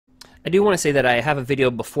I do want to say that I have a video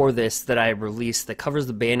before this that I released that covers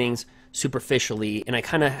the bannings superficially, and I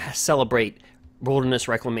kind of celebrate Wilderness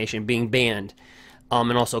Reclamation being banned,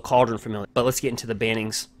 and also Cauldron Familiar. But let's get into the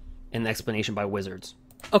bannings and the explanation by Wizards.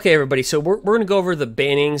 Okay, everybody, so we're going to go over the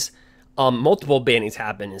bannings. Multiple bannings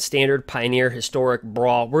happen in Standard, Pioneer, Historic,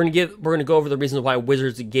 Brawl. We're going to go over the reasons why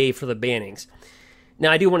Wizards gave for the bannings.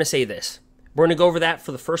 Now, I do want to say this. We're going to go over that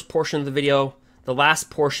for the first portion of the video. The last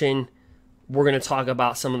portion, we're going to talk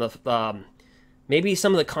about some of the maybe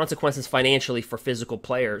some of the consequences financially for physical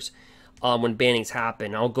players when bannings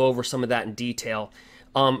happen. I'll go over some of that in detail.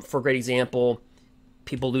 For a great example,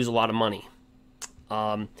 people lose a lot of money.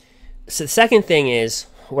 So the second thing is,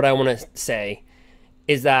 what I want to say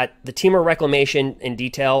is that the temur Reclamation in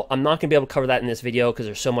detail, I'm not going to be able to cover that in this video because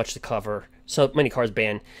there's so much to cover. So many cards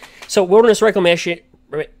banned. So Wilderness Reclamation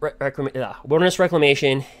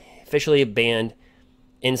officially banned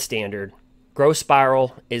in Standard. Growth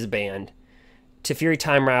Spiral is banned. Teferi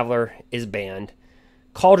Time Raveler is banned.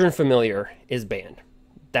 Cauldron Familiar is banned.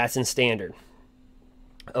 That's in Standard.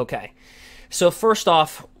 Okay. So first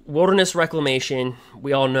off, Wilderness Reclamation,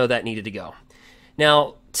 we all know that needed to go.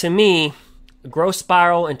 Now, to me, Growth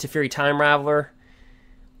Spiral and Teferi Time Raveler,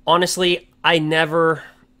 honestly,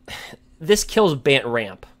 this kills Bant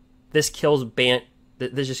ramp. This kills Bant,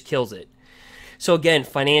 this just kills it. So again,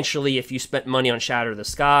 financially, if you spent money on Shatter the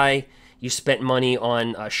Sky, you spent money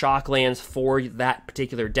on Shocklands for that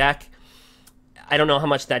particular deck. I don't know how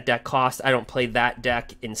much that deck costs. I don't play that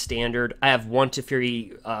deck in Standard. I have one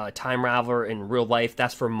Teferi Time Raveler in real life.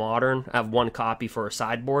 That's for Modern. I have one copy for a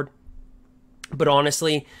sideboard. But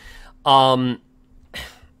honestly,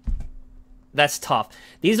 that's tough.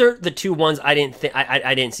 These are the two ones I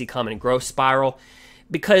didn't see coming. Growth Spiral,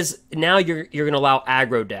 because now you're going to allow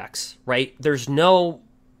aggro decks, right? There's no,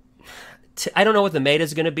 I don't know what the meta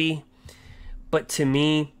is going to be. But to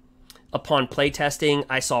me, upon playtesting,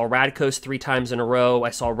 I saw Rakdos 3 times in a row. I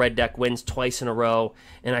saw Red deck wins twice in a row.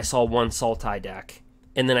 And I saw one Sultai deck.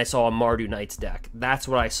 And then I saw a Mardu Knights deck. That's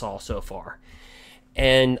what I saw so far.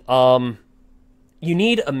 And you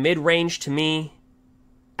need a mid-range, to me,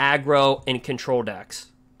 aggro and control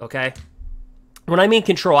decks. Okay? When I mean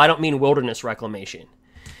control, I don't mean Wilderness Reclamation.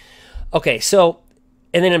 Okay, so,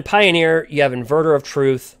 and then in Pioneer, you have Inverter of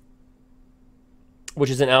Truth, which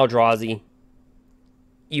is an Eldrazi.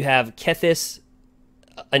 You have Kethis,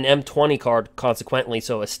 an M20 card, consequently,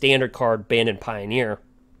 so a standard card banned in Pioneer.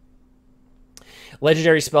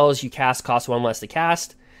 Legendary spells you cast cost 1 less to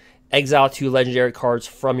cast. Exile 2 legendary cards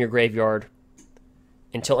from your graveyard.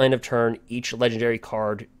 Until end of turn, each legendary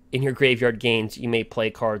card in your graveyard gains. You may play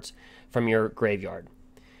cards from your graveyard.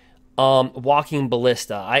 Walking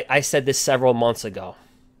Ballista. I said this several months ago.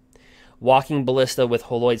 Walking Ballista with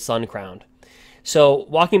Holoid Suncrowned. So,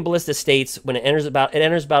 Walking Ballista states when it enters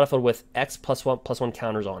battlefield with X +1/+1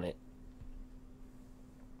 counters on it.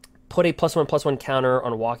 Put a +1/+1 counter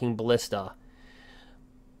on Walking Ballista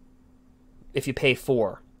if you pay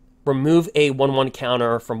 4. Remove a 1/1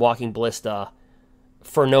 counter from Walking Ballista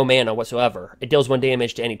for no mana whatsoever. It deals 1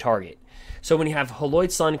 damage to any target. So when you have Holoid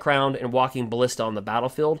Suncrowned and Walking Ballista on the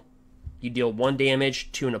battlefield, you deal 1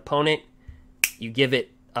 damage to an opponent. You give it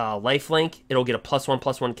lifelink. It'll get a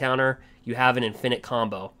 +1/+1 counter. You have an infinite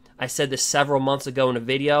combo. I said this several months ago in a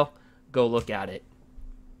video. Go look at it.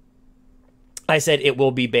 I said it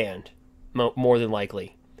will be banned, more than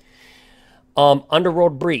likely.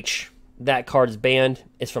 Underworld Breach. That card's banned.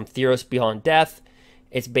 It's from Theros Beyond Death.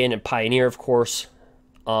 It's banned in Pioneer, of course,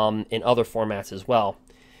 in other formats as well.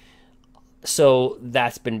 So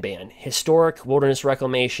that's been banned. Historic, Wilderness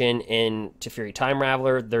Reclamation, and Teferi Time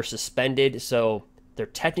Raveler, they're suspended, so they're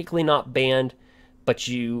technically not banned, but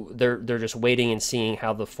they're just waiting and seeing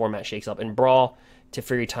how the format shakes up. In Brawl,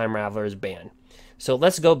 Teferi Time Raveler is banned. So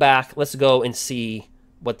let's go back. Let's go and see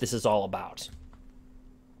what this is all about.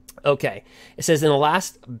 Okay. It says in the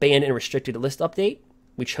last banned and restricted list update,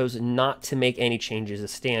 we chose not to make any changes to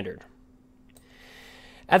Standard.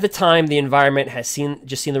 At the time, the environment has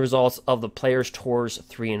just seen the results of the Players' Tours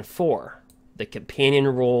 3 and 4. The companion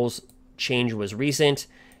rules change was recent,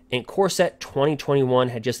 and Core Set 2021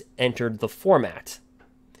 had just entered the format.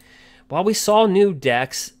 While we saw new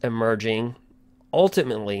decks emerging,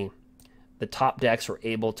 ultimately, the top decks were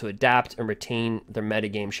able to adapt and retain their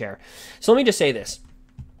metagame share. So let me just say this.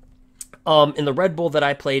 In the Red Bull that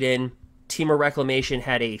I played in, temur Reclamation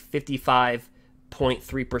had a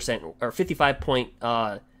 55.3% or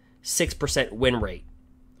 55.6% win rate.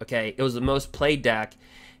 Okay, it was the most played deck,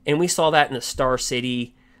 and we saw that in the Star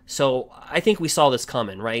City. So I think we saw this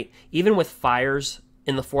coming, right? Even with fires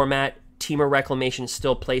in the format, temur Reclamation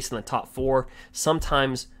still placed in the top 4,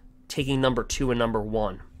 sometimes taking number 2 and number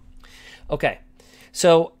 1. Okay,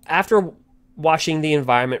 so after watching the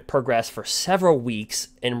environment progress for several weeks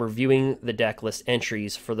and reviewing the deck list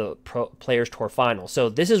entries for the Players Tour Finals. So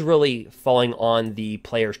this is really falling on the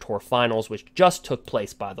Players Tour Finals, which just took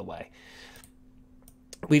place, by the way.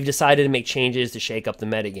 We've decided to make changes to shake up the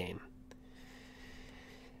metagame.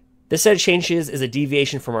 This set of changes is a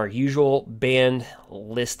deviation from our usual banned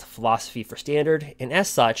list philosophy for Standard, and as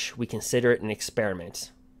such, we consider it an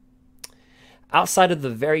experiment. Outside of the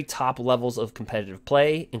very top levels of competitive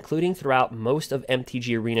play, including throughout most of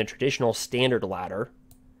MTG Arena traditional Standard ladder,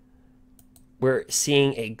 we're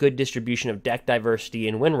seeing a good distribution of deck diversity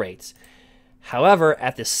and win rates. However,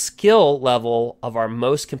 at the skill level of our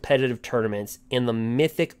most competitive tournaments in the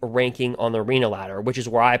Mythic ranking on the Arena ladder, which is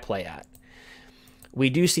where I play at, we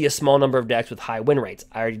do see a small number of decks with high win rates.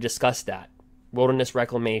 I already discussed that. Wilderness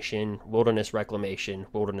Reclamation, Wilderness Reclamation,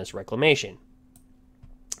 Wilderness Reclamation.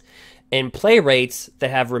 And play rates that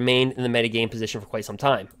have remained in the metagame position for quite some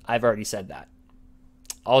time. I've already said that.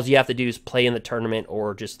 All you have to do is play in the tournament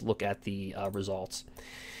or just look at the results.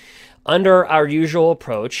 Under our usual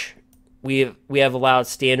approach, we have allowed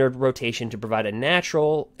Standard rotation to provide a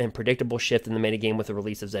natural and predictable shift in the metagame with the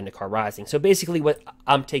release of Zendikar Rising. So basically what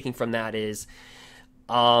I'm taking from that is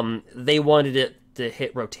they wanted it to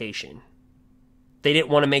hit rotation. They didn't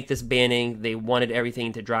want to make this banning. They wanted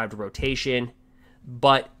everything to drive to rotation.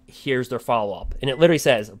 But here's their follow-up. And it literally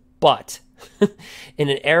says, but in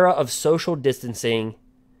an era of social distancing,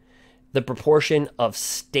 the proportion of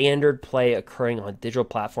Standard play occurring on digital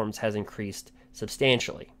platforms has increased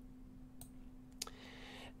substantially.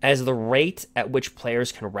 As the rate at which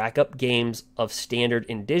players can rack up games of Standard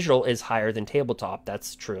in digital is higher than tabletop,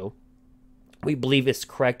 that's true, we believe it's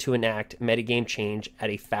correct to enact metagame change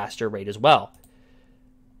at a faster rate as well.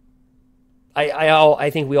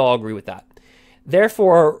 I think we all agree with that.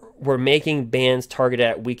 Therefore, we're making bans targeted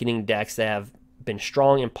at weakening decks that have been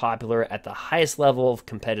strong and popular at the highest level of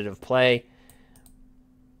competitive play.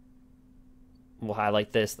 We'll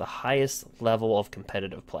highlight this, the highest level of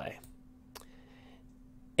competitive play.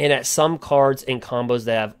 And at some cards and combos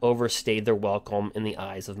that have overstayed their welcome in the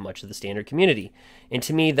eyes of much of the Standard community. And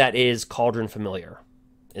to me, that is Cauldron Familiar,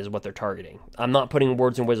 is what they're targeting. I'm not putting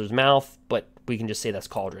words in Wizard's mouth, but we can just say that's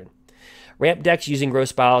Cauldron. Ramp decks using Gross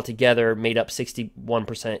Spiral together made up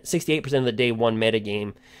 68% of the day one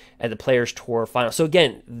metagame at the Players Tour Final. So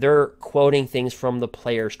again, they're quoting things from the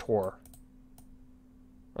Players Tour.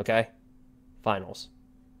 Okay? Finals.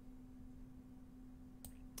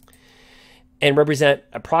 And represent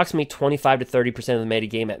approximately 25 to 30% of the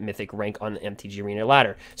metagame at Mythic rank on the MTG Arena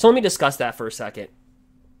ladder. So let me discuss that for a second.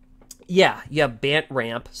 Yeah, you have Bant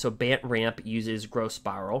Ramp. So Bant Ramp uses Gross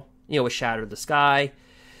Spiral, with Shatter the Sky,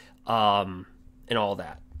 and all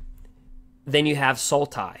that. Then you have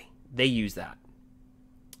Sultai. They use that.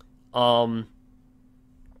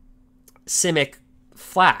 Simic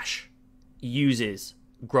Flash uses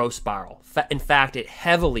Gross Spiral. In fact, it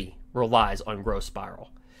heavily relies on Gross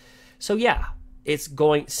Spiral. So yeah, it's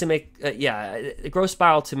going Simic. Gross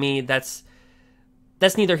Spiral to me, that's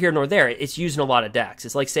neither here nor there. It's used in a lot of decks.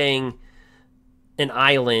 It's like saying an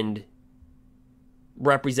island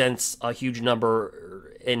represents a huge number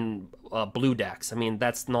in blue decks. I mean,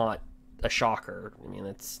 that's not a shocker. I mean,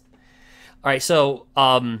 it's all right. So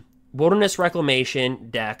Wilderness Reclamation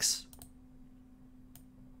decks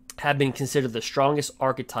have been considered the strongest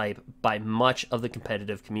archetype by much of the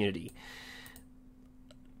competitive community.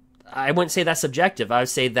 I wouldn't say that's subjective. I would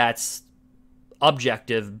say that's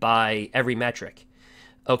objective by every metric.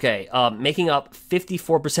 Okay, making up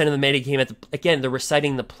 54% of the metagame. Again, they're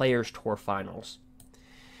reciting the Players Tour Finals.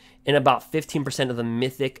 And about 15% of the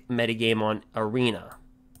Mythic metagame on Arena.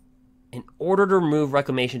 In order to remove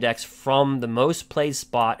Reclamation decks from the most played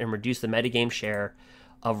spot and reduce the metagame share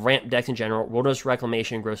of ramp decks in general, Wilderness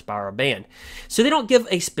Reclamation and Gross Spiral are banned. So they don't give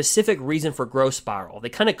a specific reason for Gross Spiral. They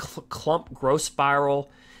kind of clump Gross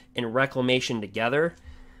Spiral and Reclamation together.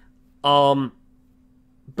 But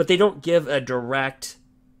they don't give a direct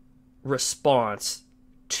response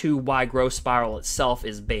to why Gross Spiral itself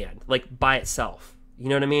is banned. Like, by itself. You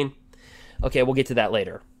know what I mean? Okay, we'll get to that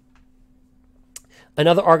later.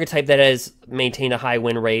 Another archetype that has maintained a high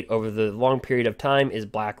win rate over the long period of time is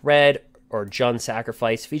Black-Red, or Jund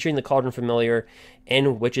Sacrifice, featuring the Cauldron Familiar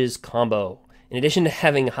and Witches combo. In addition to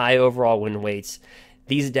having high overall win weights,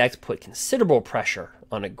 these decks put considerable pressure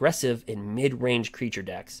on aggressive and mid-range creature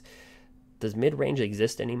decks. Does mid-range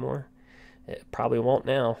exist anymore? It probably won't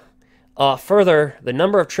now. Further, the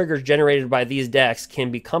number of triggers generated by these decks can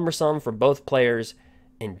be cumbersome for both players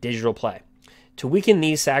in digital play. To weaken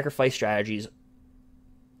these sacrifice strategies,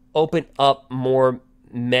 open up more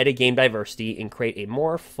metagame diversity and create a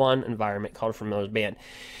more fun environment called Familiar's Band.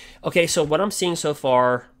 Okay, so what I'm seeing so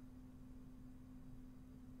far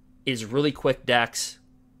is really quick decks.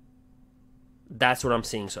 That's what I'm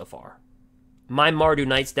seeing so far. My Mardu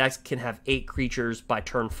Knights decks can have 8 creatures by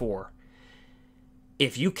turn 4.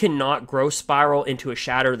 If you cannot Growth Spiral into a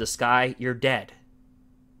Shatter of the Sky, you're dead.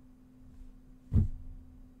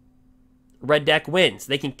 Red deck wins.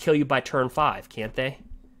 They can kill you by turn 5, can't they?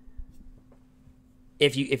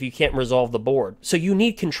 If you can't resolve the board. So you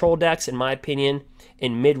need control decks, in my opinion,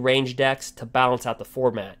 and mid-range decks to balance out the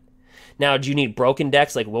format. Now, do you need broken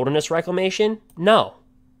decks like Wilderness Reclamation? No.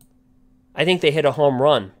 I think they hit a home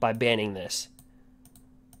run by banning this.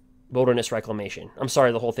 Wilderness Reclamation. I'm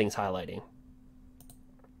sorry, the whole thing's highlighting.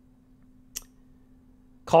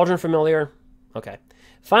 Cauldron Familiar. Okay.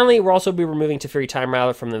 Finally, we'll also be removing Teferi Time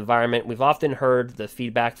Raveler from the environment. We've often heard the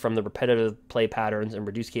feedback from the repetitive play patterns and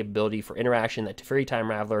reduced capability for interaction that Teferi Time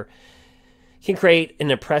Raveler can create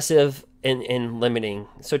an impressive and limiting.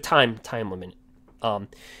 So time limit.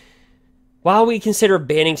 While we consider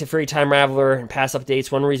banning Teferi Time Raveler in past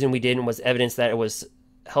updates, one reason we didn't was evidence that it was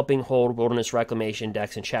helping hold Wilderness Reclamation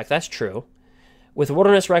decks in check. That's true. With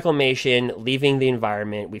Wilderness Reclamation leaving the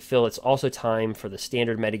environment, we feel it's also time for the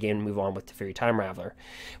standard metagame to move on with Teferi Time Raveler.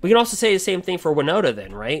 We can also say the same thing for Winota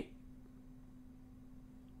then, right?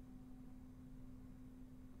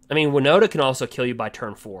 I mean, Winota can also kill you by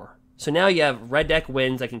turn 4. So now you have red deck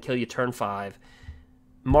wins that can kill you turn 5.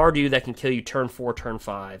 Mardu that can kill you turn 4, turn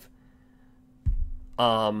 5.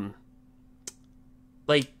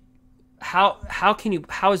 Like, how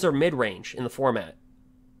is there mid-range in the format?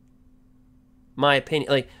 My opinion,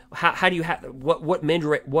 like, how do you have what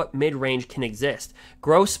mid range can exist?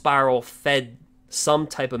 Growth Spiral fed some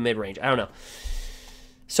type of mid range. I don't know.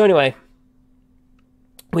 So anyway,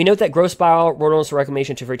 we note that Growth Spiral, Wilderness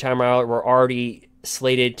Reclamation, Teferi Time Raveler were already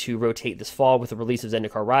slated to rotate this fall with the release of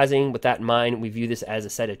Zendikar Rising. With that in mind, we view this as a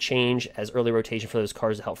set of change, as early rotation for those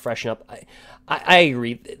cards to help freshen up. I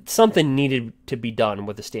agree. Something needed to be done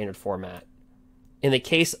with the standard format. In the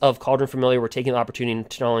case of Cauldron Familiar, we're taking the opportunity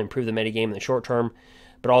to not only improve the metagame in the short term,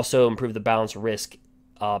 but also improve the balance risk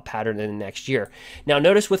pattern in the next year. Now,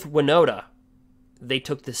 notice with Winota, they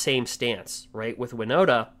took the same stance, right? With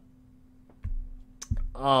Winota,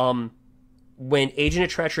 when Agent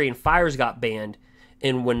of Treachery and Fires got banned,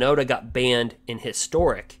 and Winota got banned in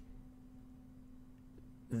Historic,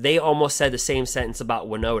 they almost said the same sentence about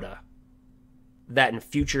Winota. That in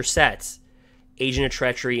future sets, Agent of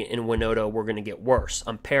Treachery and Winota were going to get worse.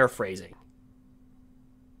 I'm paraphrasing.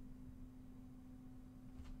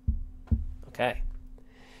 Okay.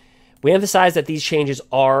 We emphasize that these changes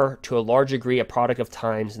are, to a large degree, a product of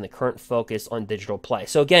times and the current focus on digital play.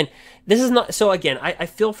 So again, this is not... So again, I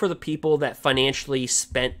feel for the people that financially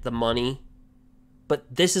spent the money, but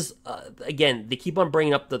this is, again, they keep on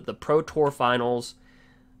bringing up the Pro Tour finals.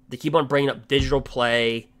 They keep on bringing up digital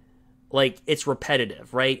play. Like, it's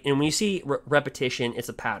repetitive, right? And when you see repetition, it's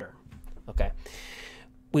a pattern. Okay.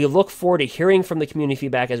 We look forward to hearing from the community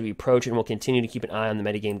feedback as we approach, and we'll continue to keep an eye on the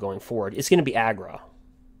metagame going forward. It's going to be aggro.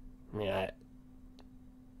 Yeah.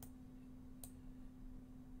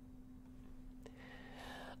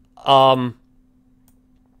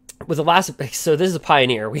 With the last, so this is a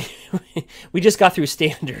Pioneer. We just got through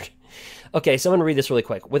Standard. Okay, so I'm going to read this really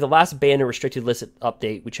quick. With the last ban and restricted list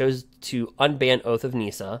update, we chose to unban Oath of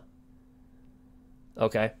Nisa.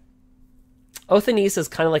 Okay. Oath of Nisa is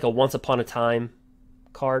kind of like a Once Upon a Time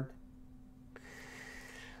card.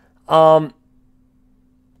 And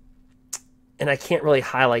I can't really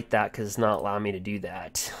highlight that because it's not allowing me to do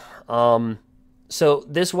that. So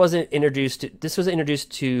this wasn't introduced to,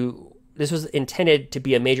 this was intended to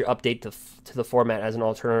be a major update to the format as an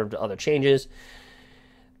alternative to other changes,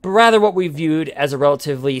 but rather what we viewed as a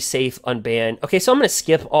relatively safe unban. Okay, so I'm going to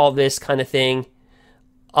skip all this kind of thing.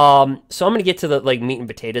 So I'm going to get to the meat and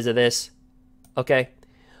potatoes of this. Okay.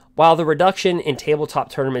 While the reduction in tabletop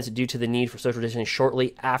tournaments due to the need for social distancing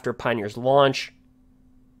shortly after Pioneer's launch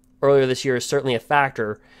earlier this year is certainly a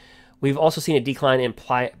factor, we've also seen a decline in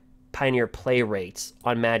Pioneer play rates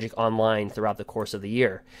on Magic Online throughout the course of the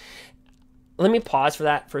year. Let me pause for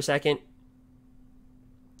that for a second.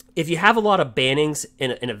 If you have a lot of bannings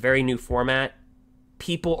in a very new format,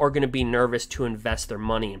 people are going to be nervous to invest their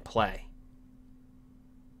money in play.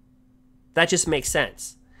 That just makes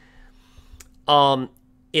sense.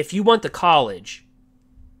 If you went to college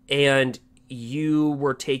and you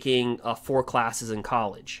were taking 4 classes in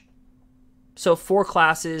college, so 4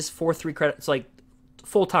 classes, 3 credits, like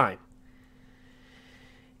full time,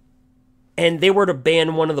 and they were to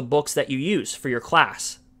ban one of the books that you use for your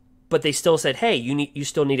class, but they still said, hey, you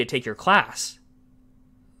still need to take your class.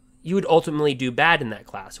 you would ultimately do bad in that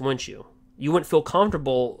class, wouldn't you? You wouldn't feel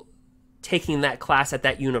comfortable taking that class at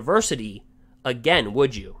that university again,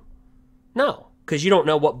 would you? No, because you don't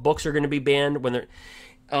know what books are going to be banned when they're.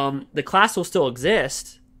 The class will still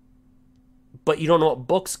exist, but you don't know what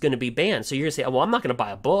book's going to be banned. So you're going to say, well, I'm not going to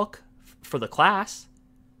buy a book for the class.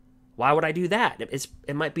 Why would I do that?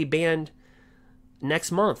 It might be banned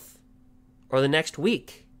next month or the next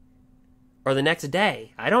week or the next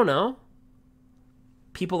day. I don't know.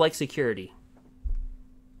 People like security.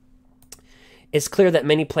 It's clear that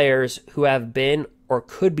many players who have been or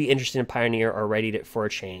could be interested in Pioneer are ready for a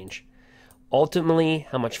change. Ultimately,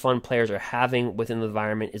 how much fun players are having within the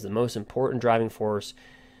environment is the most important driving force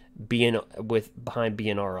behind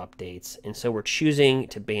BNR updates. And so we're choosing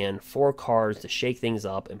to ban 4 cards to shake things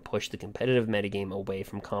up and push the competitive metagame away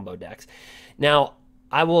from combo decks. Now,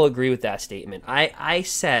 I will agree with that statement. I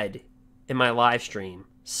said in my live stream,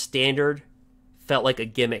 Standard felt like a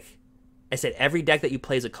gimmick. I said every deck that you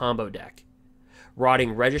play is a combo deck.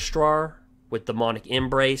 Rotting Registrar with Demonic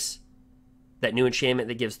Embrace, that new enchantment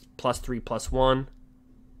that gives +3/+1,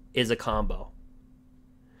 is a combo.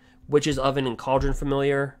 Witch's Oven and Cauldron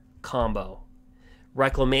Familiar, combo.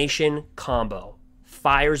 Reclamation, combo.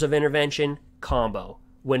 Fires of Intervention, combo.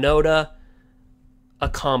 Winota, a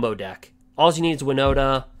combo deck. All you need is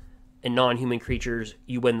Winota and non-human creatures.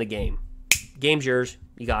 You win the game. Game's yours.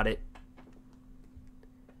 You got it.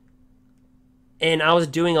 And I was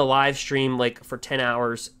doing a live stream like for 10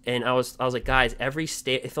 hours, and I was like, guys,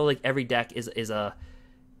 it felt like every deck is a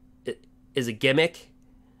gimmick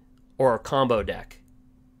or a combo deck.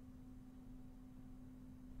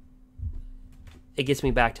 It gets me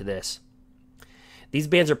back to this. These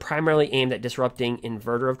bans are primarily aimed at disrupting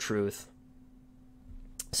Inverter of Truth.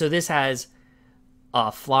 So this has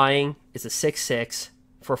flying. It's a 6/6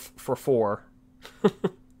 for 4.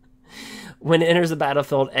 When it enters the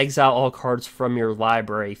battlefield, exile all cards from your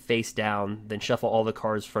library face down, then shuffle all the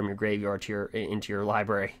cards from your graveyard into your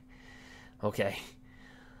library. Okay.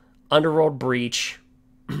 Underworld Breach.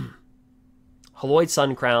 Haloid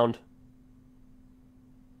Suncrown.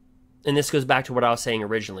 And this goes back to what I was saying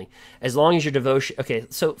originally. As long as your devotion... Okay,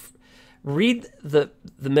 so read the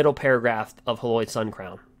middle paragraph of Haloid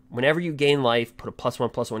Suncrown. Whenever you gain life, put a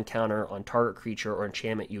 +1/+1 counter on target creature or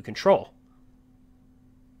enchantment you control.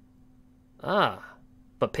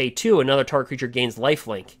 But pay 2, another target creature gains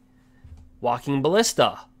lifelink. Walking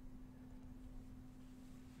Ballista.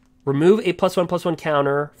 Remove a +1/+1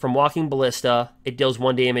 counter from Walking Ballista. It deals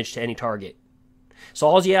 1 damage to any target. So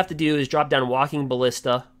all you have to do is drop down Walking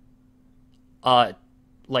Ballista,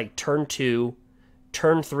 like turn 2,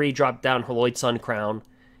 turn 3, drop down Haloid Suncrown,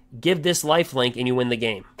 give this lifelink, and you win the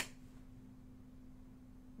game.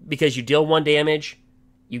 Because you deal 1 damage,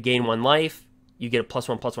 you gain 1 life, you get a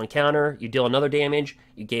 +1/+1 counter, you deal another damage,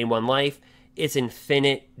 you gain 1 life. It's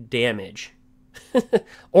infinite damage.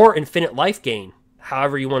 Or infinite life gain,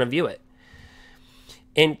 however you want to view it.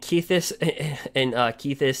 And Kethis,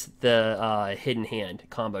 the Hidden Hand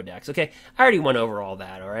combo decks. Okay, I already went over all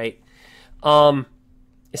that, all right?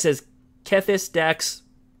 It says, Kethis decks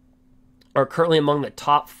are currently among the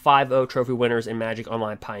top 5-0 trophy winners in Magic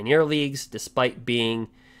Online Pioneer Leagues, despite being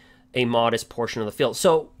a modest portion of the field.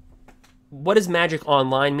 So, what does Magic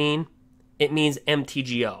Online mean? It means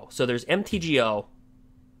MTGO. So there's MTGO.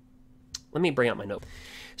 Let me bring out my note.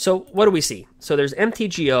 So what do we see? So there's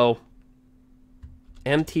MTGO,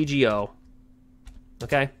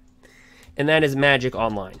 okay? And that is Magic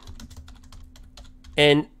Online.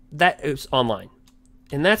 And that is online.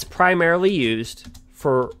 And that's primarily used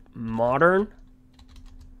for Modern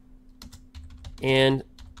and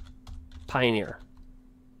Pioneer.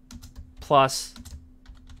 Plus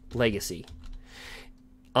Legacy.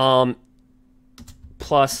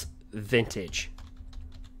 Plus Vintage.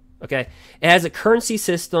 Okay? It has a currency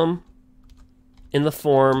system in the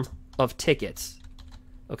form of tickets.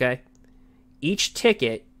 Okay? Each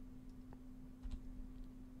ticket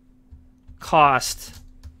costs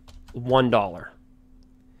 $1.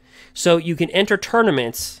 So you can enter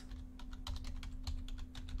tournaments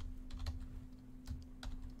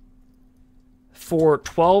for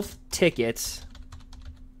 12 tickets,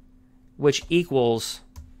 which equals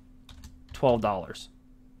 $12.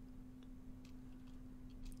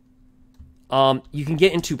 You can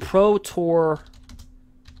get into Pro Tour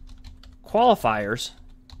qualifiers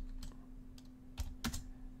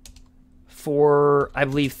for, I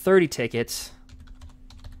believe, 30 tickets,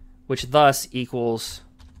 which thus equals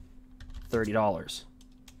 $30.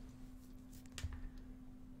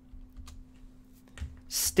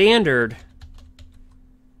 Standard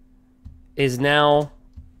is now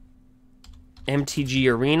MTG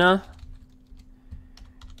Arena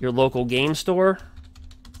your local game store,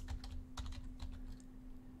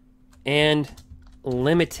 and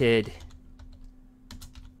limited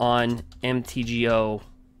on MTGO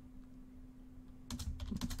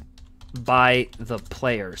by the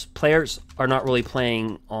players. Players are not really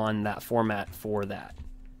playing on that format for that.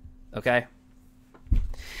 Okay?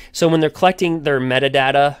 So when they're collecting their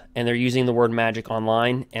metadata and they're using the word magic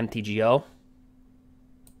online, MTGO.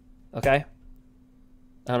 Okay?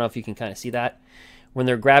 I don't know if you can kind of see that. When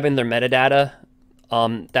they're grabbing their metadata,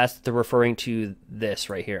 they're referring to this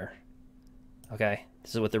right here. Okay?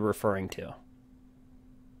 This is what they're referring to.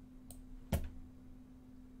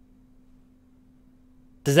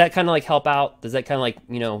 Does that kind of like help out? Does that kind of like,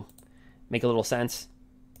 you know, make a little sense?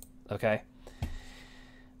 Okay.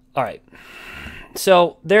 All right.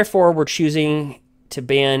 So therefore, we're choosing to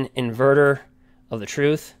ban Inverter of the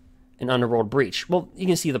Truth and Underworld Breach. Well, you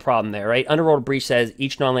can see the problem there, right? Underworld Breach says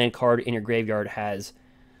each non-land card in your graveyard has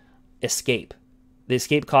escape. The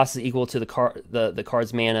escape cost is equal to the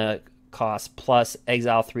card's mana cost plus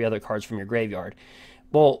exile 3 other cards from your graveyard.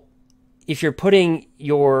 Well, if you're putting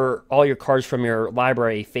all your cards from your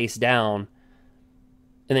library face down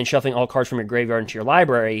and then shuffling all cards from your graveyard into your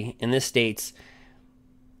library, and this states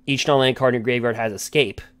each non-land card in your graveyard has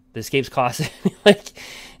escape. The escapes cost like,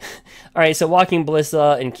 all right, so Walking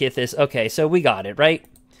Ballista and Kithis. Okay, so we got it, right?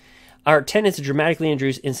 Our intent is to dramatically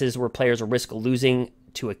introduce instances where players will risk losing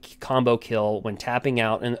to a combo kill when tapping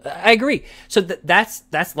out, and I agree. So that's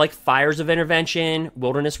like Fires of Intervention,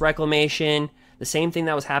 Wilderness Reclamation. The same thing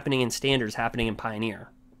that was happening in Standard is happening in Pioneer.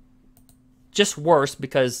 Just worse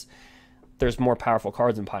because there's more powerful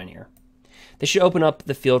cards in Pioneer. They should open up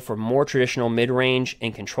the field for more traditional mid-range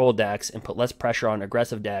and control decks and put less pressure on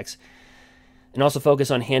aggressive decks, and also focus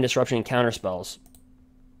on hand disruption and counter spells.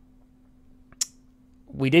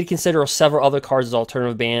 We did consider several other cards as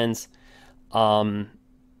alternative bans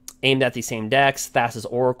aimed at the same decks. Thassa's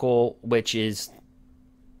Oracle, which is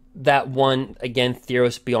that one, again,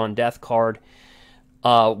 Theros Beyond Death card,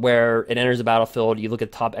 where it enters the battlefield. You look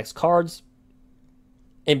at the top X cards,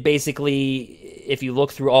 and basically, if you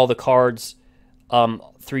look through all the cards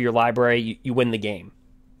through your library, you win the game.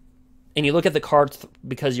 And you look at the cards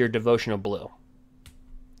because you're Devotion of Blue.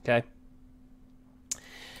 Okay?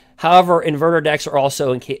 However, inverter decks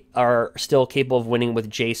are still capable of winning with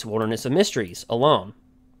Jace Wilderness of Mysteries alone.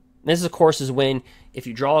 This, of course, is when, if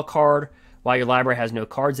you draw a card while your library has no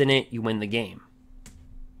cards in it, you win the game.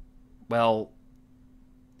 Well,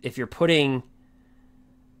 if you're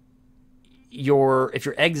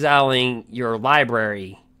exiling your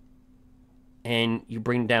library and you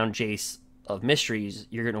bring down Jace of Mysteries,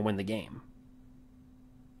 you're going to win the game.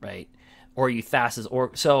 Right? Or you Thassa's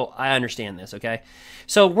Oracle. So I understand this, okay?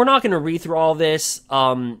 So we're not going to read through all this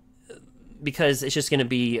because it's just going to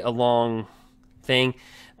be a long thing.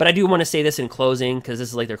 But I do want to say this in closing, because this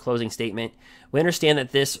is like their closing statement. We understand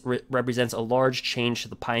that this represents a large change to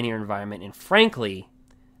the Pioneer environment, and frankly,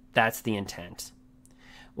 that's the intent.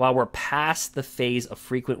 While we're past the phase of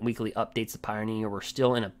frequent weekly updates to Pioneer, we're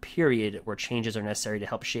still in a period where changes are necessary to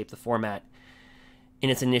help shape the format in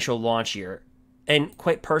its initial launch year. And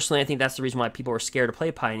quite personally, I think that's the reason why people are scared to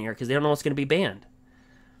play Pioneer, because they don't know what's going to be banned.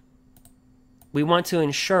 We want to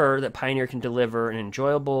ensure that Pioneer can deliver an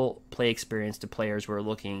enjoyable play experience to players who are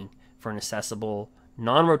looking for an accessible,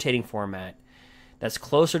 non-rotating format that's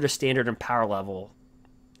closer to Standard and power level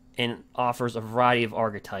and offers a variety of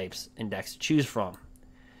archetypes and decks to choose from.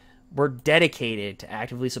 We're dedicated to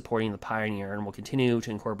actively supporting the Pioneer and will continue to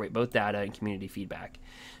incorporate both data and community feedback.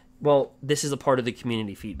 Well, this is a part of the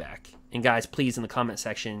community feedback. And guys, please, in the comment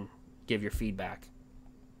section, give your feedback.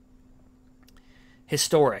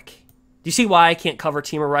 Historic. Do you see why I can't cover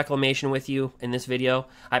Temur Reclamation with you in this video?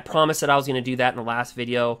 I promised that I was going to do that in the last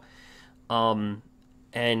video, and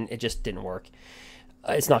it just didn't work.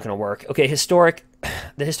 It's not going to work. Okay, Historic.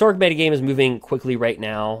 The Historic metagame is moving quickly right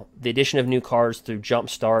now. The addition of new cards through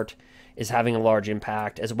Jumpstart is having a large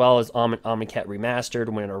impact, as well as Amonkhet Remastered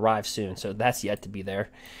when it arrives soon, so that's yet to be there.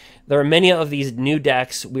 There are many of these new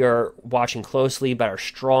decks we are watching closely, but our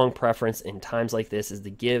strong preference in times like this is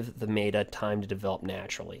to give the meta time to develop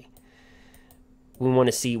naturally. We want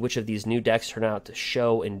to see which of these new decks turn out to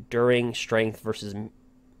show enduring strength versus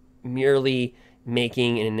merely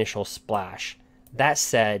making an initial splash. That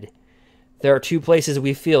said, there are two places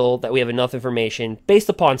we feel that we have enough information, based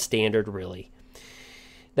upon Standard really,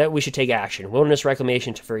 that we should take action. Wilderness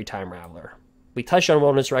Reclamation, Teferi, Time Raveler. We touched on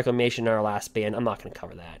Wilderness Reclamation in our last ban. I'm not going to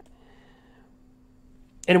cover that.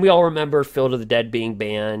 And we all remember Field of the Dead being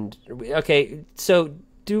banned. Okay, so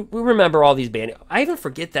do we remember all these bannings? I even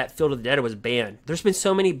forget that Field of the Dead was banned. There's been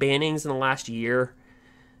so many bannings in the last year.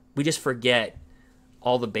 We just forget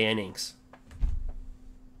all the bannings.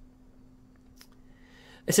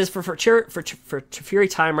 It says for Teferi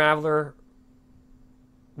Time Raveler,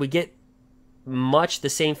 we get much the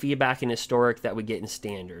same feedback in Historic that we get in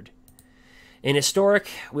Standard. In Historic,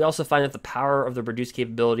 we also find that the power of the reduced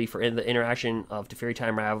capability for the interaction of Teferi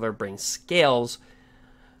Time Raveler brings scales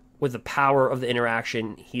with the power of the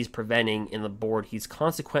interaction he's preventing in the board he's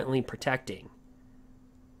consequently protecting.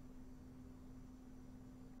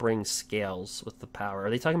 Brings scales with the power.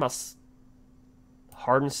 Are they talking about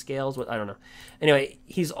hardened scales? I don't know. Anyway,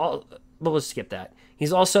 we'll just skip that.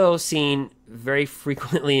 He's also seen very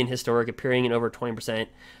frequently in Historic, appearing in over 20%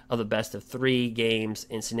 of the best of 3 games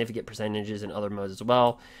and significant percentages in other modes as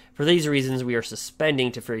well. For these reasons, we are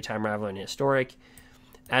suspending Teferi Time Raveler in Historic.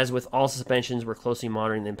 As with all suspensions, we're closely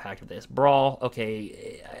monitoring the impact of this. Brawl,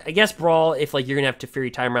 okay, I guess Brawl, if like you're going to have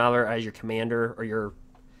Teferi Time Raveler as your commander or your...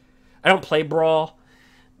 I don't play Brawl,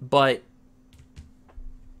 but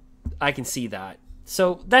I can see that.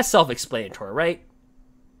 So that's self-explanatory, right?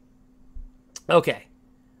 Okay.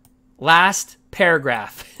 Last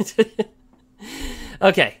paragraph.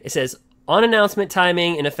 Okay, it says, on announcement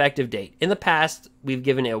timing and effective date. In the past, we've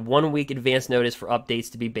given a 1-week advance notice for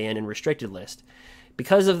updates to be banned and restricted list.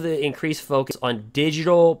 Because of the increased focus on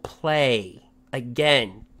digital play,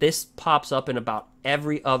 again, this pops up in about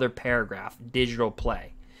every other paragraph, digital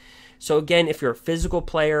play. So again, if you're a physical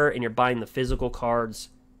player and you're buying the physical cards,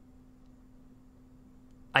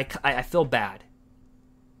 I feel bad.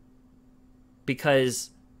 Because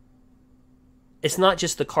it's not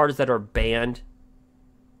just the cards that are banned.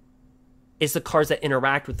 It's the cards that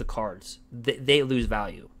interact with the cards. They lose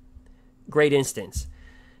value. Great instance.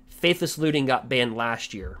 Faithless Looting got banned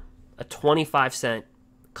last year. A 25-cent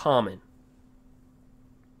common.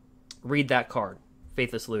 Read that card.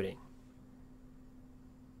 Faithless Looting.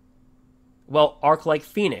 Well, Arc-like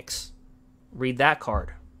Phoenix. Read that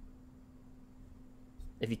card.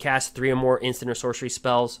 If you cast 3 or more instant or sorcery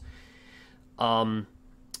spells,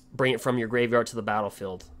 bring it from your graveyard to the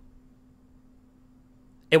battlefield.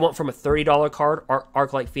 It went from a $30 card,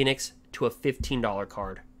 Arc-like Phoenix, to a $15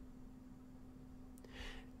 card.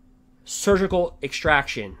 Surgical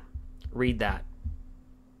Extraction. Read that.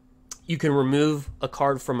 You can remove a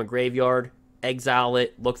card from a graveyard, exile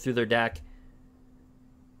it, look through their deck.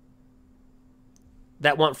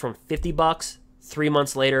 That went from $50 3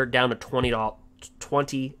 months later down to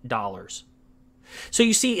 $20. So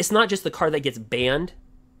you see, it's not just the card that gets banned,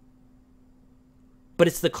 but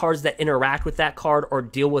it's the cards that interact with that card or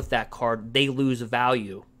deal with that card. They lose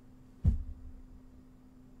value.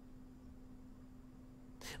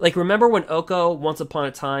 Like, remember when Oko, Once Upon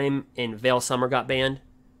a Time, and Veil Summer got banned?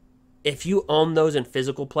 If you own those in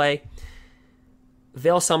physical play,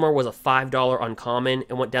 Veil Summer was a $5 uncommon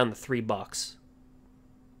and went down to $3.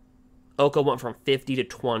 Oko went from 50 to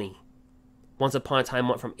 20. Once Upon a Time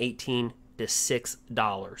went from 18 to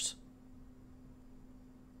 $6.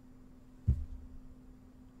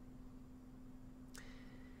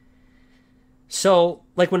 So,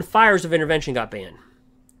 like when Fires of Intervention got banned,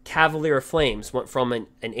 Cavalier of Flames went from an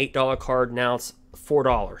 $8 card, now it's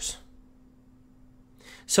 $4.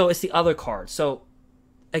 So it's the other card. So,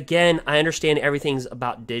 again, I understand everything's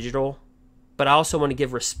about digital, but I also want to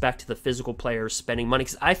give respect to the physical players spending money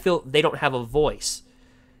because I feel they don't have a voice.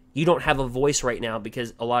 You don't have a voice right now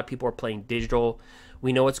because a lot of people are playing digital.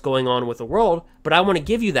 We know what's going on with the world, but I want to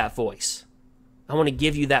give you that voice. I want to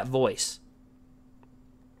give you that voice.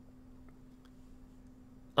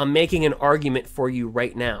 I'm making an argument for you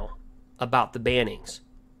right now about the bannings.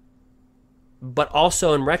 But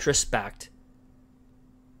also in retrospect,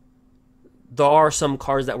 there are some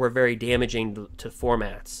cards that were very damaging to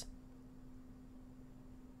formats.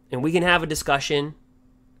 And we can have a discussion,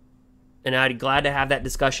 and I'd be glad to have that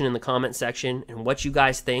discussion in the comment section and what you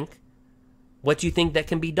guys think. What do you think that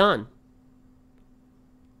can be done?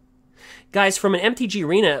 Guys, from an MTG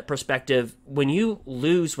Arena perspective, when you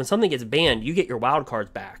lose, when something gets banned, you get your wild cards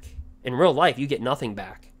back. In real life, you get nothing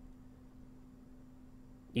back.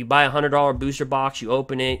 You buy a $100 booster box, you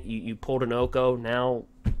open it, you pulled an Oko, now,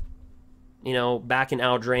 back in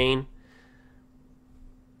Aldrain.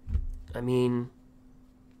 I mean,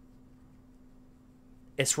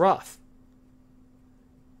 it's rough.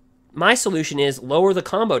 My solution is lower the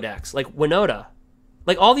combo decks, like Winota.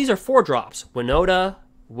 Like, all these are 4-drops. Winota,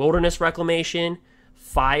 Wilderness Reclamation,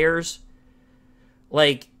 Fires.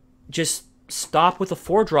 Like, just stop with the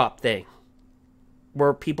 4-drop thing.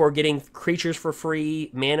 Where people are getting creatures for free,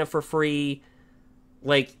 mana for free.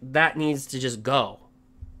 Like, that needs to just go.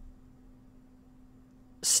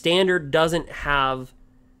 Standard doesn't have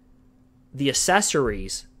the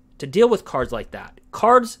accessories to deal with cards like that.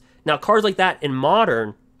 Cards, Now, cards like that in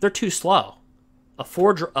Modern, they're too slow. A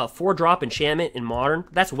 4-drop enchantment in Modern,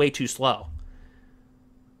 that's way too slow.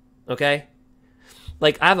 Okay?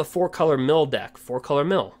 Like, I have a 4-color mill deck. 4-color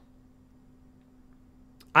mill.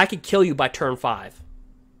 I could kill you by turn 5.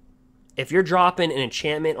 If you're dropping an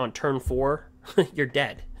enchantment on turn 4, you're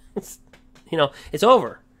dead. You know, it's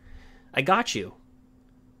over. I got you.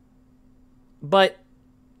 But,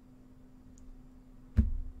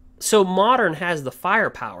 so Modern has the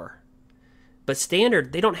firepower. But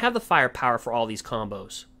Standard, they don't have the firepower for all these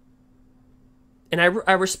combos. And I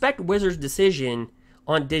respect Wizards' decision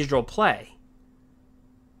on digital play.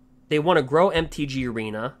 They want to grow MTG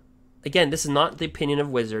Arena. Again, this is not the opinion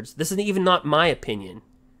of Wizards. This isn't even not my opinion.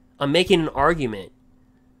 I'm making an argument.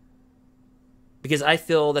 Because I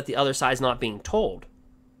feel that the other side's not being told.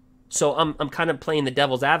 So I'm kind of playing the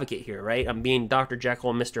devil's advocate here, right? I'm being Dr.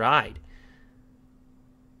 Jekyll and Mr. Hyde.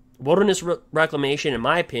 Wilderness Reclamation, in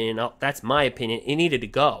my opinion, that's my opinion, it needed to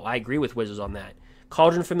go. I agree with Wizards on that.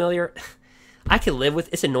 Cauldron Familiar, I can live with.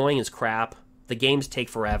 It's annoying as crap. The games take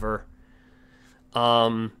forever.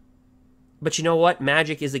 But you know what?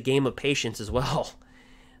 Magic is a game of patience as well.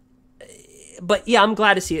 But yeah, I'm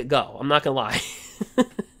glad to see it go. I'm not going to lie.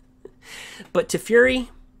 But Teferi,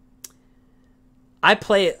 I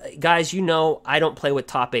play, guys, you know I don't play with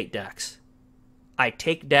top 8 decks. I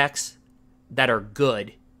take decks that are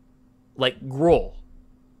good, like Gruul.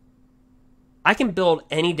 I can build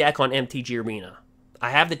any deck on MTG Arena. I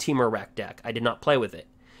have the Temur Rec deck. I did not play with it.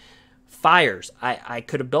 Fires, I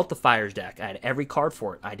could have built the Fires deck. I had every card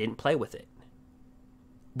for it. I didn't play with it.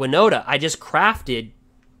 Winota, I just crafted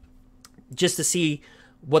just to see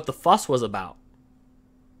what the fuss was about.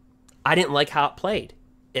 I didn't like how it played.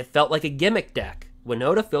 It felt like a gimmick deck.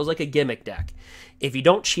 Winota feels like a gimmick deck. If you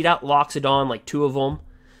don't cheat out Loxodon, like 2 of them,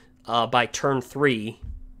 by turn 3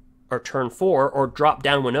 or turn 4, or drop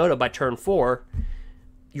down Winota by turn 4,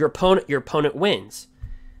 your opponent wins.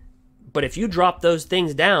 But if you drop those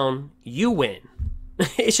things down, you win.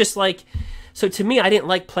 It's just like, so to me, I didn't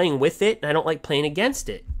like playing with it, and I don't like playing against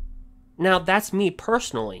it. Now, that's me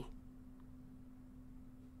personally.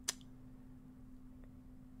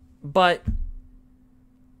 But,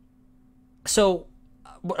 so,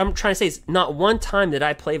 what I'm trying to say is, not one time did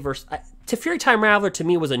I play versus... Teferi Time Raveler to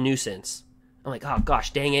me was a nuisance. I'm like, oh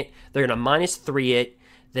gosh, dang it. They're going to -3 it.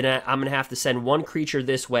 Then I'm going to have to send one creature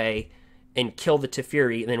this way and kill the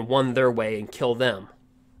Teferi, and then one their way and kill them.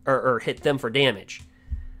 Or hit them for damage.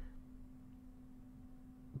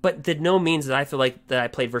 But did no means that I feel like that I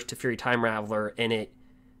played versus Teferi Time Raveler and it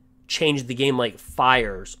changed the game like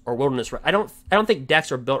Fires or Wilderness. I don't think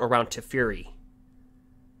decks are built around Teferi.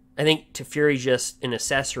 I think Teferi's just an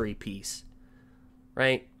accessory piece.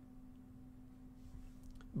 Right?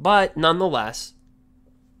 But nonetheless,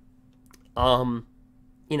 you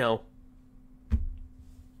know,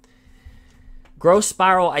 Growth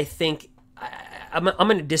Spiral, I think, I'm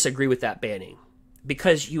going to disagree with that banning.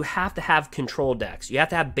 Because you have to have control decks. You have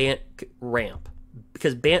to have Bant Ramp.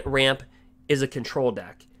 Because Bant Ramp is a control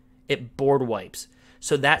deck. It board wipes.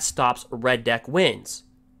 So that stops red deck wins.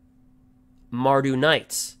 Mardu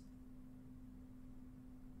Knights.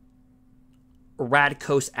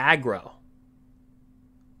 Rakdos aggro.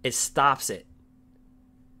 It stops it.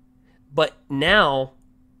 But now,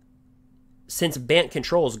 since Bant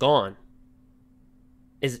control is gone,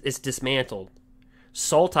 it's dismantled.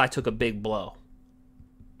 Sultai took a big blow.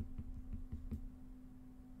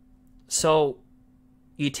 So,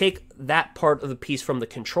 you take that part of the piece from the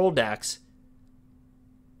control decks.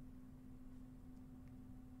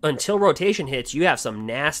 Until rotation hits, you have some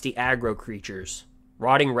nasty aggro creatures.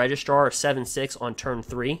 Rotting Registrar 7/6 on turn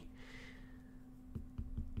 3.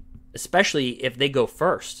 Especially if they go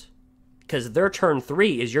first. Because their turn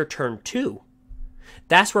 3 is your turn 2.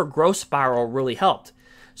 That's where Growth Spiral really helped.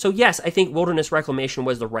 So yes, I think Wilderness Reclamation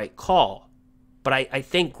was the right call. But I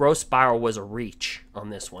think Growth Spiral was a reach on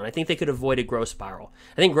this one. I think they could have avoided Growth Spiral.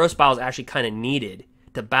 I think Growth Spiral is actually kind of needed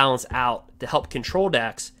to balance out, to help control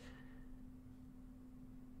decks,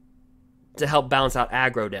 to help balance out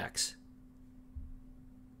aggro decks.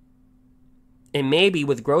 And maybe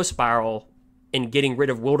with Growth Spiral and getting rid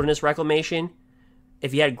of Wilderness Reclamation,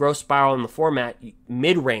 if you had Growth Spiral in the format,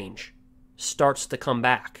 mid-range starts to come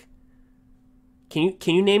back. Can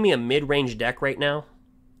you name me a mid-range deck right now?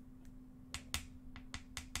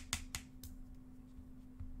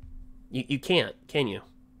 You can't, can you?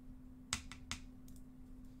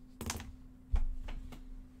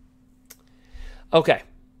 Okay.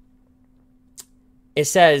 It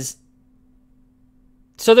says,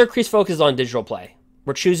 so their increased focus is on digital play.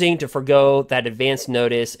 We're choosing to forgo that advance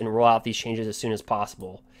notice and roll out these changes as soon as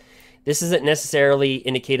possible. This isn't necessarily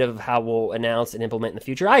indicative of how we'll announce and implement in the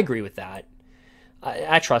future. I agree with that.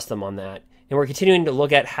 I trust them on that. And we're continuing to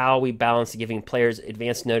look at how we balance giving players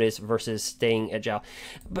advance notice versus staying agile.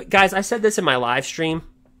 But guys, I said this in my live stream.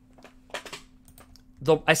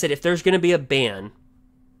 I said if there's going to be a ban,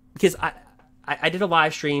 because I did a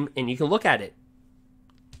live stream and you can look at it.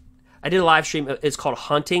 I did a live stream. It's called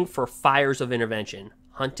Hunting for Fires of Intervention.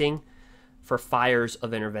 Hunting for Fires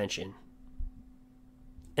of Intervention.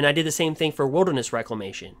 And I did the same thing for Wilderness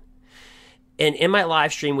Reclamation. And in my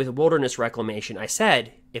live stream with Wilderness Reclamation, I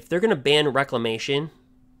said, if they're going to ban Reclamation,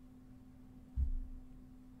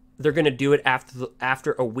 they're going to do it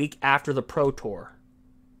after a week after the Pro Tour.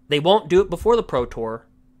 They won't do it before the Pro Tour.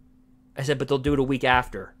 I said, but they'll do it a week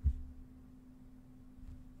after.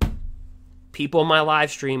 People in my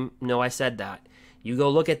live stream know I said that. You go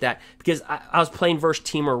look at that. Because I was playing versus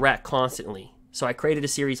Temur Rec constantly. So I created a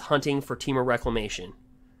series Hunting for Temur Reclamation.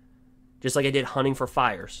 Just like I did Hunting for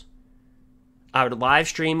Fires. I would live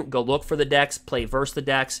stream, go look for the decks, play versus the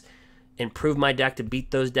decks, improve my deck to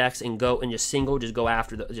beat those decks, and go and just go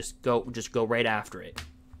after just go right after it.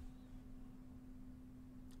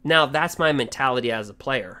 Now that's my mentality as a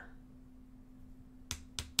player.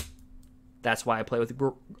 That's why I play with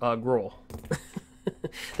Gruul.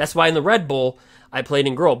 That's why in the Red Bull I played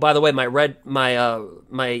in Gruul. By the way, my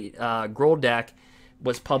Gruul deck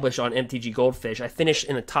was published on MTG Goldfish. I finished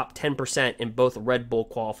in the top 10% in both Red Bull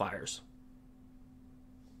qualifiers.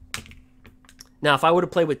 Now, if I would have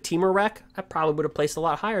played with Temur Rec, I probably would have placed a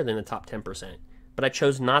lot higher than the top 10%. But I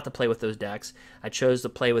chose not to play with those decks. I chose to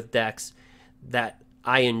play with decks that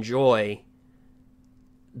I enjoy,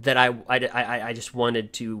 that I just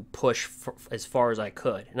wanted to push as far as I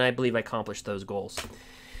could. And I believe I accomplished those goals.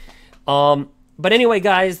 But anyway,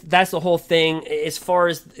 guys, that's the whole thing. As far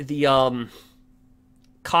as the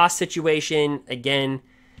cost situation, again,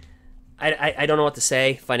 I don't know what to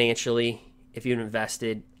say financially if you've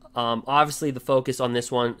invested. Obviously, the focus on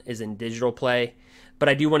this one is in digital play, but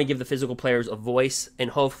I do want to give the physical players a voice, and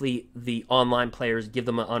hopefully the online players give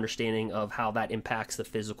them an understanding of how that impacts the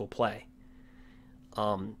physical play.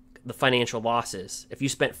 The financial losses. If you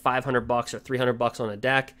spent $500 or $300 on a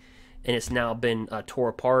deck, and it's now been tore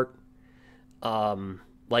apart,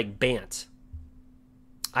 like Bant.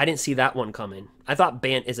 I didn't see that one coming. I thought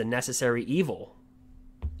Bant is a necessary evil.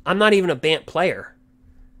 I'm not even a Bant player.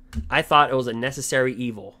 I thought it was a necessary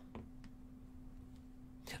evil.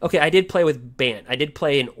 Okay, I did play with Bant. I did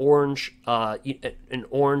play an orange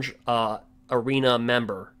arena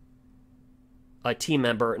member, a team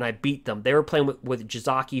member, and I beat them. They were playing with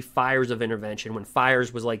Jizaki Fires of Intervention when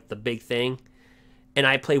Fires was like the big thing, and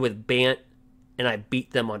I played with Bant, and I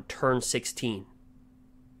beat them on turn 16.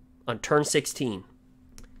 On turn 16.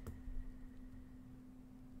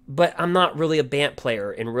 But I'm not really a Bant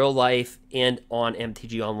player in real life and on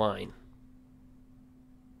MTG Online.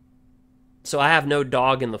 So I have no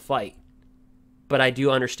dog in the fight. But I do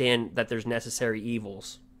understand that there's necessary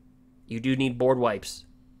evils. You do need board wipes.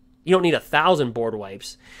 You don't need 1,000 board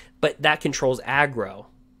wipes, but that controls aggro.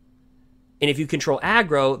 And if you control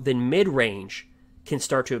aggro, then mid-range can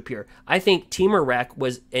start to appear. I think Temur Rec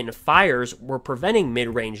and Fires were preventing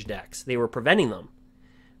mid-range decks. They were preventing them.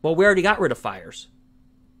 Well, we already got rid of Fires.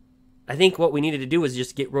 I think what we needed to do was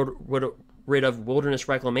just get rid of Wilderness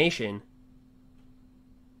Reclamation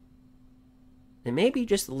and maybe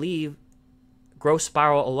just leave Growth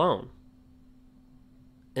Spiral alone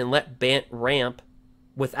and let Bant ramp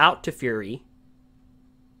without Teferi,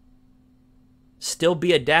 still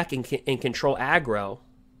be a deck and control aggro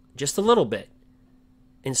just a little bit,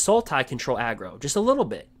 and Sultai control aggro just a little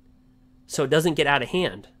bit so it doesn't get out of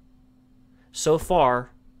hand. So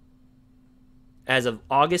far, as of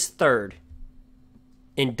August 3rd,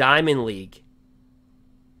 in Diamond League.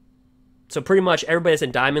 So pretty much everybody that's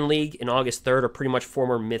in Diamond League in August 3rd are pretty much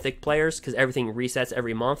former Mythic players because everything resets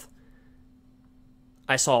every month.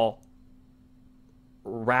 I saw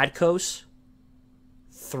Rakdos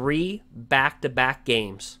 3 back-to-back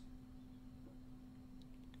games.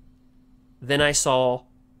 Then I saw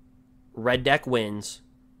Red Deck wins.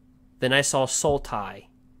 Then I saw Sultai.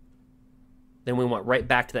 Then we went right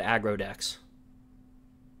back to the aggro decks.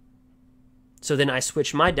 So then I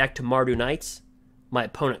switched my deck to Mardu Knights. My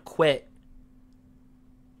opponent quit.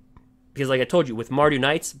 Because like I told you, with Mardu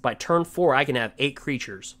Knights, by turn 4, I can have 8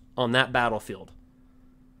 creatures on that battlefield.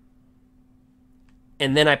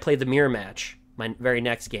 And then I played the mirror match, my very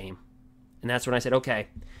next game. And that's when I said, okay,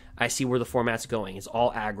 I see where the format's going. It's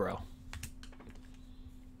all aggro.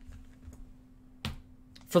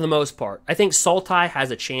 For the most part. I think Sultai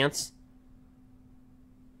has a chance.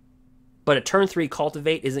 But a turn 3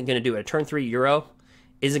 Cultivate isn't going to do it. A turn 3 Euro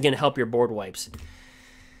isn't going to help your board wipes.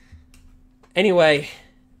 Anyway,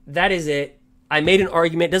 that is it. I made an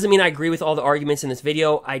argument. Doesn't mean I agree with all the arguments in this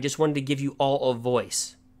video. I just wanted to give you all a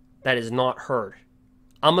voice that is not heard.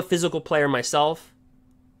 I'm a physical player myself.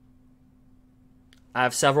 I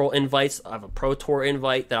have several invites. I have a Pro Tour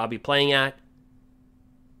invite that I'll be playing at.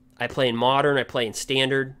 I play in Modern. I play in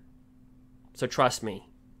Standard. So trust me,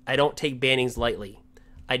 I don't take bannings lightly.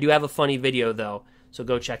 I do have a funny video, though, so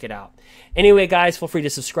go check it out. Anyway, guys, feel free to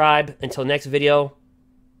subscribe. Until next video,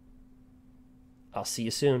 I'll see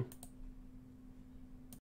you soon.